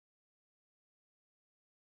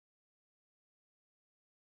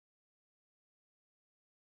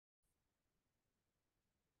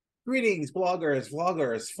Greetings, bloggers,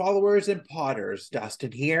 vloggers, followers, and potters.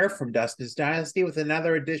 Dustin here from Dustin's Dynasty with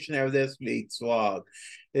another edition of this week's vlog.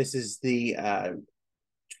 This is the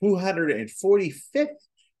 245th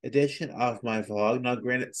edition of my vlog. Now,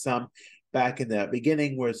 granted, some back in the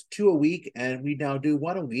beginning was two a week, and we now do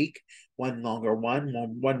one a week, one longer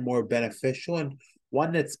one more beneficial, and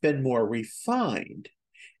one that's been more refined.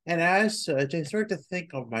 And as such, I start to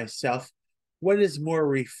think of myself, what is more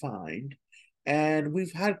refined? And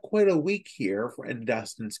we've had quite a week here in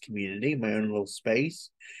Dustin's community, my own little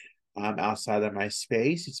space, outside of my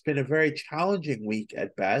space. It's been a very challenging week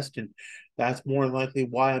at best, and that's more than likely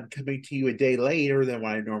why I'm coming to you a day later than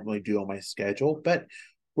what I normally do on my schedule. But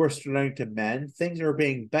we're starting to mend. Things are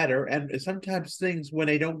being better, and sometimes things, when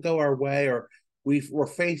they don't go our way, or we're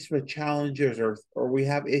faced with challenges, or we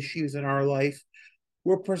have issues in our life,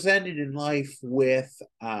 we're presented in life with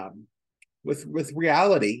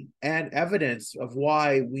reality and evidence of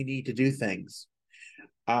why we need to do things.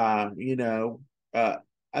 Um, you know, uh,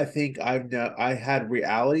 I think I had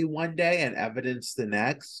reality one day and evidence the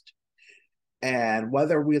next. And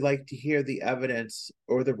whether we like to hear the evidence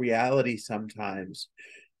or the reality sometimes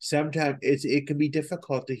it can be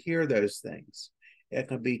difficult to hear those things. It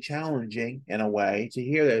can be challenging in a way to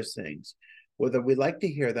hear those things, whether we like to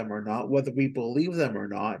hear them or not, whether we believe them or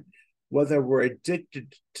not, whether we're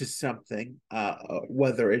addicted to something,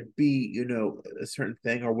 whether it be, a certain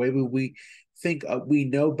thing, or maybe we think we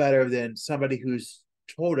know better than somebody who's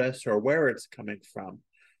told us or where it's coming from.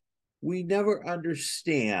 We never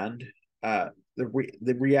understand the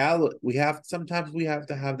reality. We have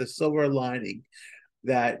to have the silver lining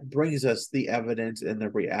that brings us the evidence and the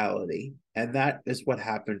reality, and that is what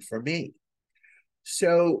happened for me.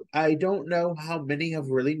 So I don't know how many have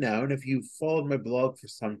really known. If you've followed my blog for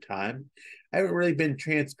some time, I haven't really been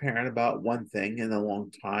transparent about one thing in a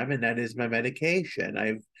long time, and that is my medication.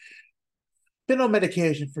 I've been on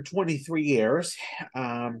medication for 23 years.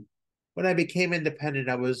 Um, when I became independent,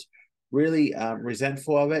 I was really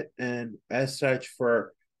resentful of it, and as such,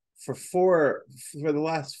 for the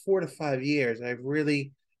last 4 to 5 years, I've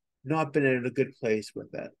really not been in a good place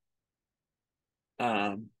with it.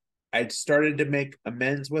 Um, I'd started to make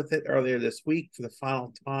amends with it earlier this week for the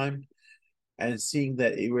final time, and seeing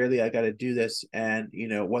that I got to do this, and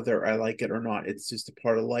whether I like it or not, it's just a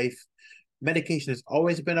part of life. Medication has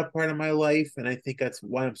always been a part of my life, and I think that's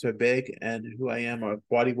why I'm so big and who I am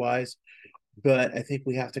body wise. But I think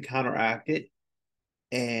we have to counteract it,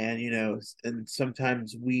 and and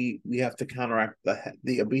sometimes we have to counteract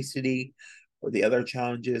the obesity or the other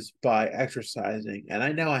challenges by exercising, and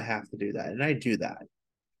I know I have to do that, and I do that.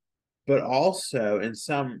 But also, in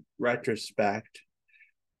some retrospect,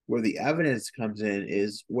 where the evidence comes in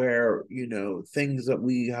is where things that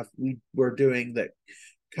we're doing that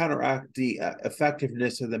counteract the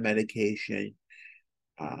effectiveness of the medication,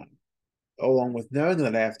 uh, along with knowing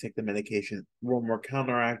that I have to take the medication, when we're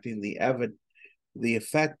counteracting the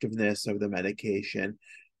effectiveness of the medication,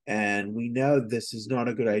 and we know this is not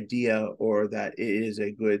a good idea or that it is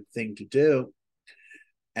a good thing to do,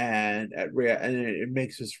 and it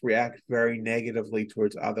makes us react very negatively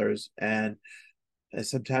towards others. And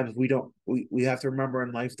sometimes we have to remember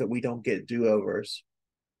in life that we don't get do-overs.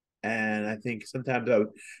 And I think sometimes I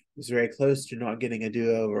was very close to not getting a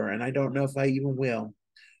do-over, and I don't know if I even will.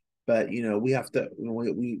 But we have to.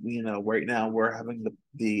 Right now we're having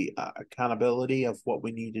the accountability of what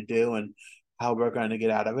we need to do and how we're going to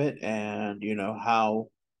get out of it, and how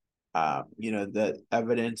the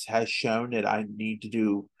evidence has shown that I need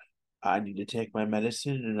to take my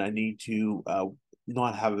medicine, and I need to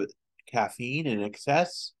not have caffeine in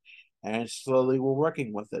excess. And slowly we're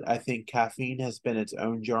working with it. I think caffeine has been its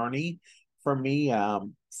own journey for me,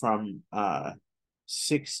 from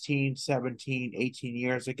 16, 17, 18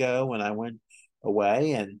 years ago when I went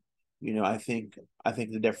away. And, I think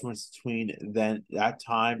the difference between then that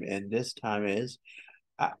time and this time is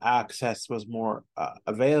access was more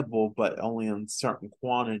available, but only in certain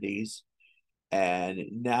quantities. And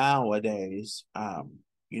nowadays, for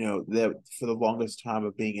the longest time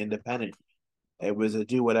of being independent, it was a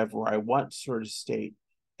do whatever I want sort of state.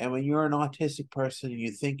 And when you're an autistic person,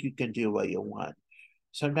 you think you can do what you want.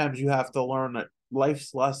 Sometimes you have to learn that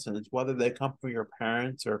life's lessons, whether they come from your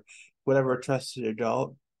parents or whatever trusted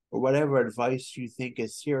adult or whatever advice you think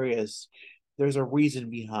is serious. There's a reason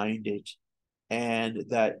behind it, and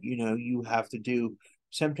that you have to do.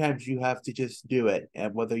 Sometimes you have to just do it,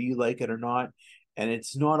 and whether you like it or not. And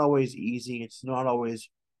it's not always easy. It's not always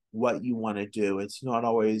what you want to do. It's not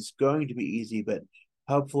always going to be easy, but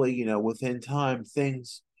hopefully, within time,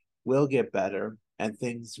 things will get better, and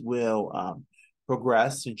things will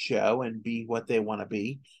progress and show and be what they want to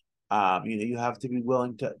be. You have to be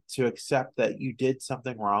willing to accept that you did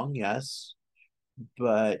something wrong, yes,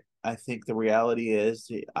 but I think the reality is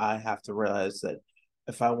I have to realize that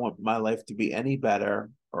if I want my life to be any better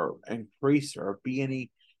or increase or be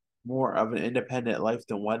any more of an independent life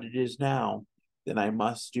than what it is now, then I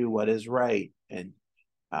must do what is right and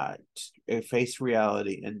uh, face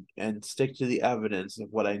reality and stick to the evidence of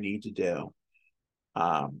what I need to do.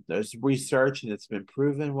 There's research and it's been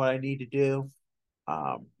proven what I need to do.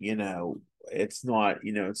 You know, it's not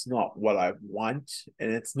what I want,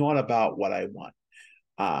 and it's not about what I want.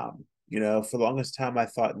 For the longest time, I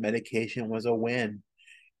thought medication was a win.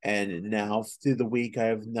 And now through the week, I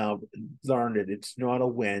have now learned that it's not a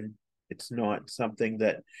win. It's not something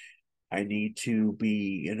that I need to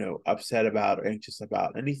be, upset about or anxious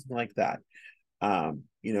about, anything like that.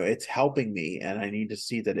 It's helping me, and I need to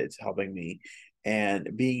see that it's helping me.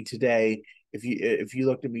 And being today, if you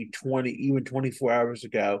looked at me 24 hours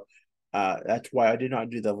ago, that's why I did not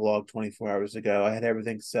do the vlog 24 hours ago. I had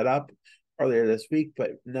everything set up earlier this week,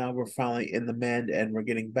 but now we're finally in the mend and we're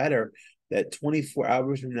getting better. That 24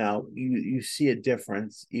 hours from now, you see a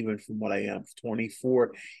difference even from what I am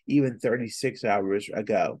 24, even 36 hours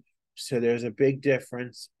ago. So there's a big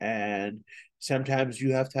difference, and sometimes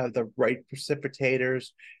you have to have the right precipitators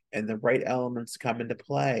and the right elements come into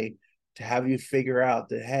play to have you figure out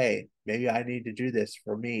that, hey, maybe I need to do this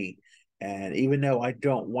for me. And even though I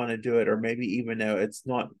don't want to do it, or maybe even though it's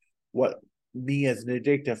not what me as an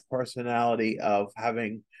addictive personality of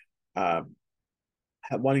having um,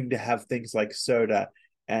 wanting to have things like soda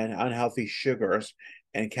and unhealthy sugars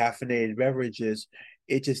and caffeinated beverages,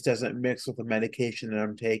 it just doesn't mix with the medication that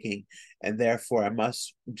I'm taking. And therefore, I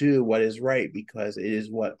must do what is right because it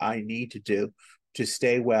is what I need to do to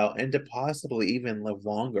stay well and to possibly even live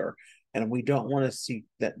longer. And we don't want to see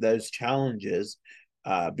that those challenges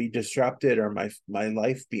be disrupted or my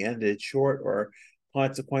life be ended short or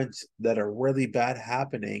consequence that are really bad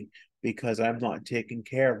happening because I'm not taking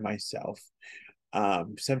care of myself.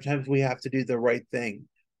 Sometimes we have to do the right thing,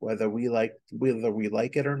 whether we like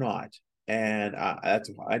it or not. And that's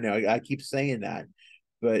I know I keep saying that,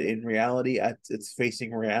 but in reality, it's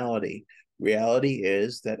facing reality. Reality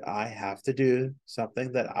is that I have to do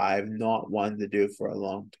something that I've not wanted to do for a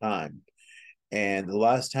long time. And the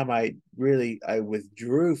last time I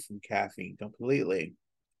withdrew from caffeine completely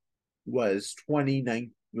was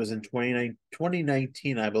 29 was in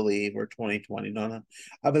 2019, I believe, or 2020. No,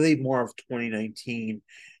 I believe more of 2019.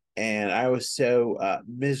 And I was so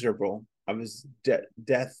miserable. I was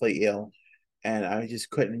deathly ill, and I just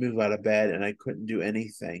couldn't move out of bed, and I couldn't do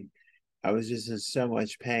anything. I was just in so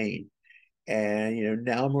much pain. And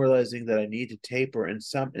now I'm realizing that I need to taper in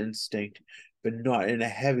some instinct, but not in a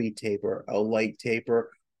heavy taper, a light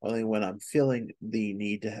taper, only when I'm feeling the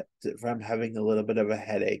need if I'm having a little bit of a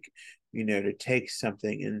headache, to take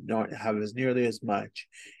something and not have as nearly as much.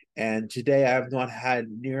 And today I have not had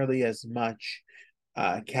nearly as much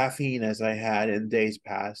caffeine as I had in days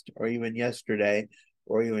past, or even yesterday,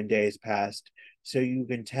 or even days past. So you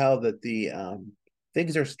can tell that the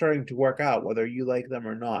things are starting to work out, whether you like them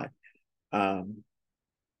or not. um,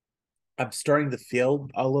 I'm starting to feel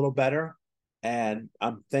a little better, and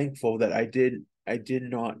I'm thankful that I did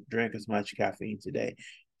not drink as much caffeine today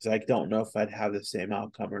because I don't know if I'd have the same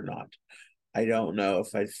outcome or not. I don't know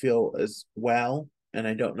if I'd feel as well, and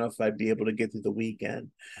I don't know if I'd be able to get through the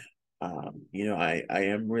weekend. I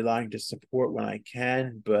am relying to support when I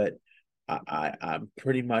can, but I'm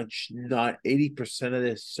pretty much not 80% of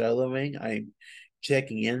this soloing. I'm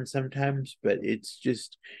checking in sometimes, but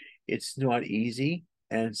it's not easy.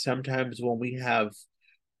 And sometimes when we have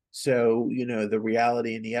the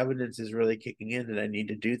reality and the evidence is really kicking in that I need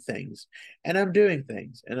to do things, and I'm doing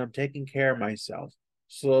things, and I'm taking care of myself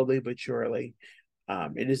slowly but surely.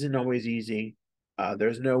 It isn't always easy.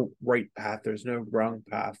 There's no right path. There's no wrong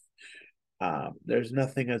path. There's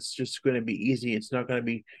nothing that's just going to be easy. It's not going to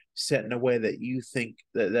be set in a way that you think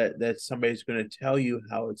that somebody's going to tell you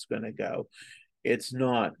how it's going to go. It's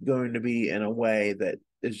not going to be in a way that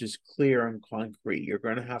is just clear and concrete. You're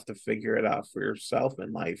going to have to figure it out for yourself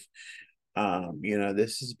in life.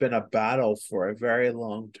 This has been a battle for a very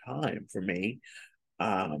long time for me.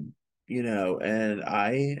 And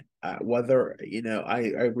whether,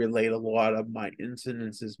 I relate a lot of my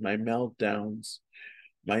incidences, my meltdowns,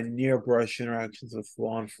 my near brush interactions with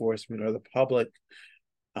law enforcement or the public.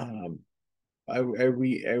 Um, I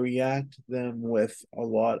react to them with a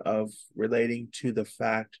lot of relating to the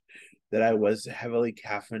fact that I was heavily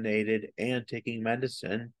caffeinated and taking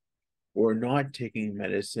medicine, or not taking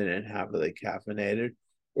medicine and heavily caffeinated,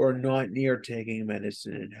 or not near taking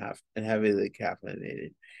medicine and heavily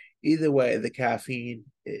caffeinated. either way, the caffeine,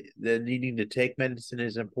 the needing to take medicine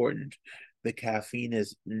is important. The caffeine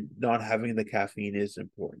is not having the caffeine is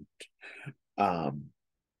important. Um,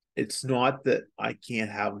 it's not that I can't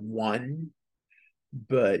have one,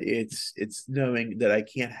 but it's knowing that I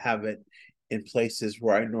can't have it in places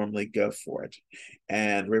where I normally go for it,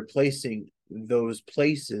 and replacing those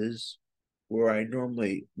places where I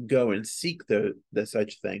normally go and seek the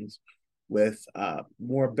such things with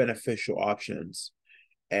more beneficial options.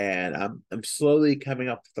 And I'm slowly coming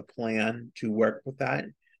up with a plan to work with that.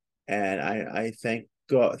 And I thank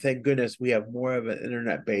goodness we have more of an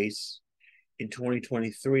internet base in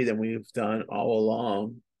 2023 than we've done all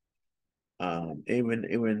along.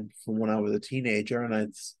 Even from when I was a teenager, and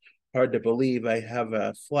it's hard to believe. I have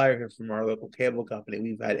a flyer here from our local cable company.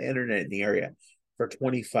 We've had internet in the area for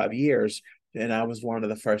 25 years, and I was one of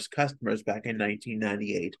the first customers back in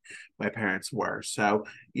 1998. My parents were. So,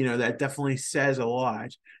 that definitely says a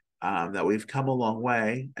lot. That we've come a long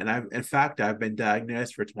way, and in fact, I've been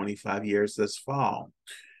diagnosed for 25 years this fall,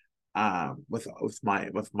 with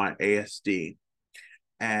my ASD.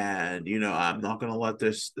 And I'm not going to let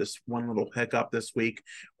this one little hiccup this week,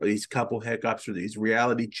 or these couple hiccups, or these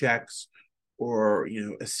reality checks, or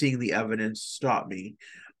seeing the evidence stop me.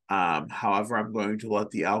 However, I'm going to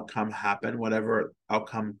let the outcome happen, whatever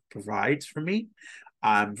outcome provides for me.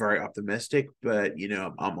 I'm very optimistic, but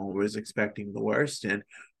I'm always expecting the worst, and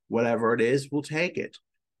whatever it is, we'll take it.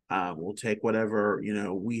 We'll take whatever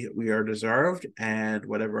we are deserved, and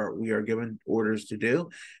whatever we are given orders to do.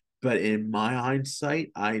 But in my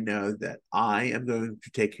hindsight, I know that I am going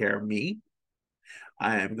to take care of me.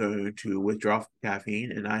 I am going to withdraw from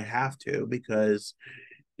caffeine, and I have to, because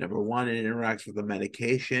number one, it interacts with the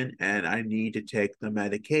medication, and I need to take the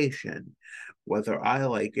medication, whether I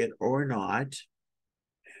like it or not.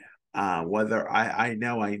 Whether I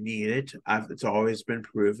know I need it, it's always been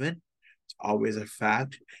proven. It's always a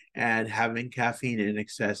fact. And having caffeine in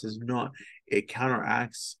excess is not, it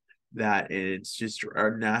counteracts that, and it's just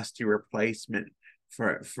a nasty replacement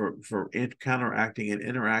for counteracting and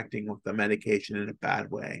interacting with the medication in a bad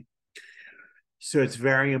way. So it's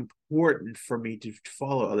very important for me to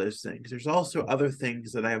follow all those things. There's also other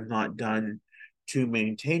things that I have not done to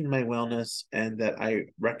maintain my wellness, and that I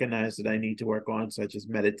recognize that I need to work on, such as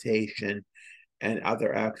meditation and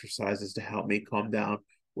other exercises to help me calm down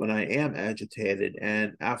when I am agitated.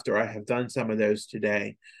 And after I have done some of those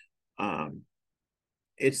today, um,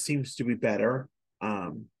 it seems to be better.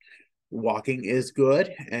 Um, Walking is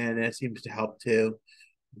good, and it seems to help too.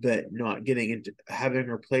 But not getting into having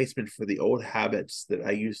a replacement for the old habits that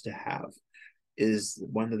I used to have is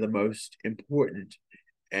one of the most important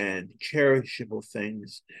and cherishable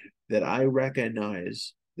things that I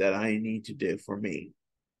recognize that I need to do for me.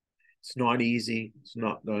 It's not easy. It's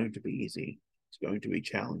not going to be easy. It's going to be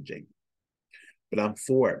challenging. But I'm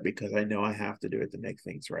for it because I know I have to do it to make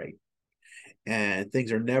things right. And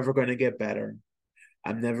things are never going to get better.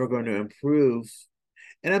 I'm never going to improve.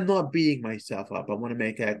 And I'm not beating myself up. I want to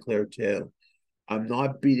make that clear too. I'm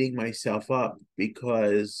not beating myself up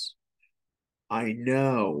because I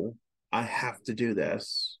know I have to do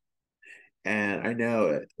this. And I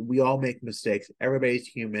know we all make mistakes. Everybody's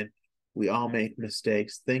human. We all make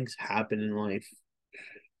mistakes. Things happen in life,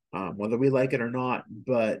 whether we like it or not.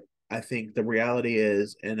 But I think the reality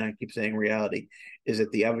is, and I keep saying reality, is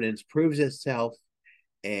that the evidence proves itself,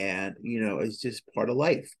 and it's just part of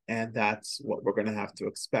life, and that's what we're going to have to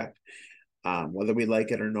expect. Whether we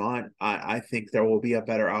like it or not, I think there will be a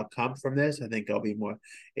better outcome from this. I think I'll be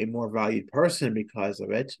a more valued person because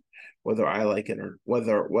of it, whether I like it or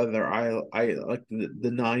whether I like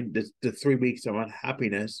the 3 weeks of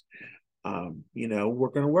unhappiness. We're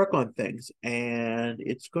going to work on things, and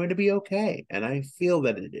it's going to be okay, and I feel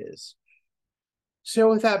that it is.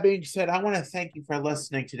 So, with that being said, I want to thank you for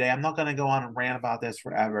listening today. I'm not going to go on and rant about this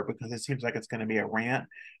forever because it seems like it's going to be a rant.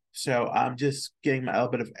 So, I'm just getting a little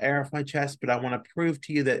bit of air off my chest, but I want to prove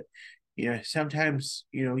to you that, sometimes,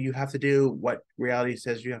 you have to do what reality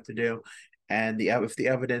says you have to do. And if the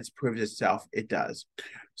evidence proves itself, it does.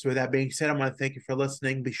 So, with that being said, I want to thank you for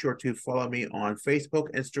listening. Be sure to follow me on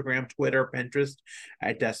Facebook, Instagram, Twitter, Pinterest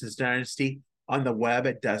at Dustin's Dynasty, on the web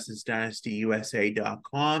at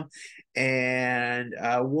DustinsDynastyUSA.com. And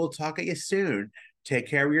we'll talk at you soon. Take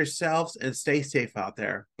care of yourselves and stay safe out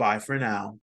there. Bye for now.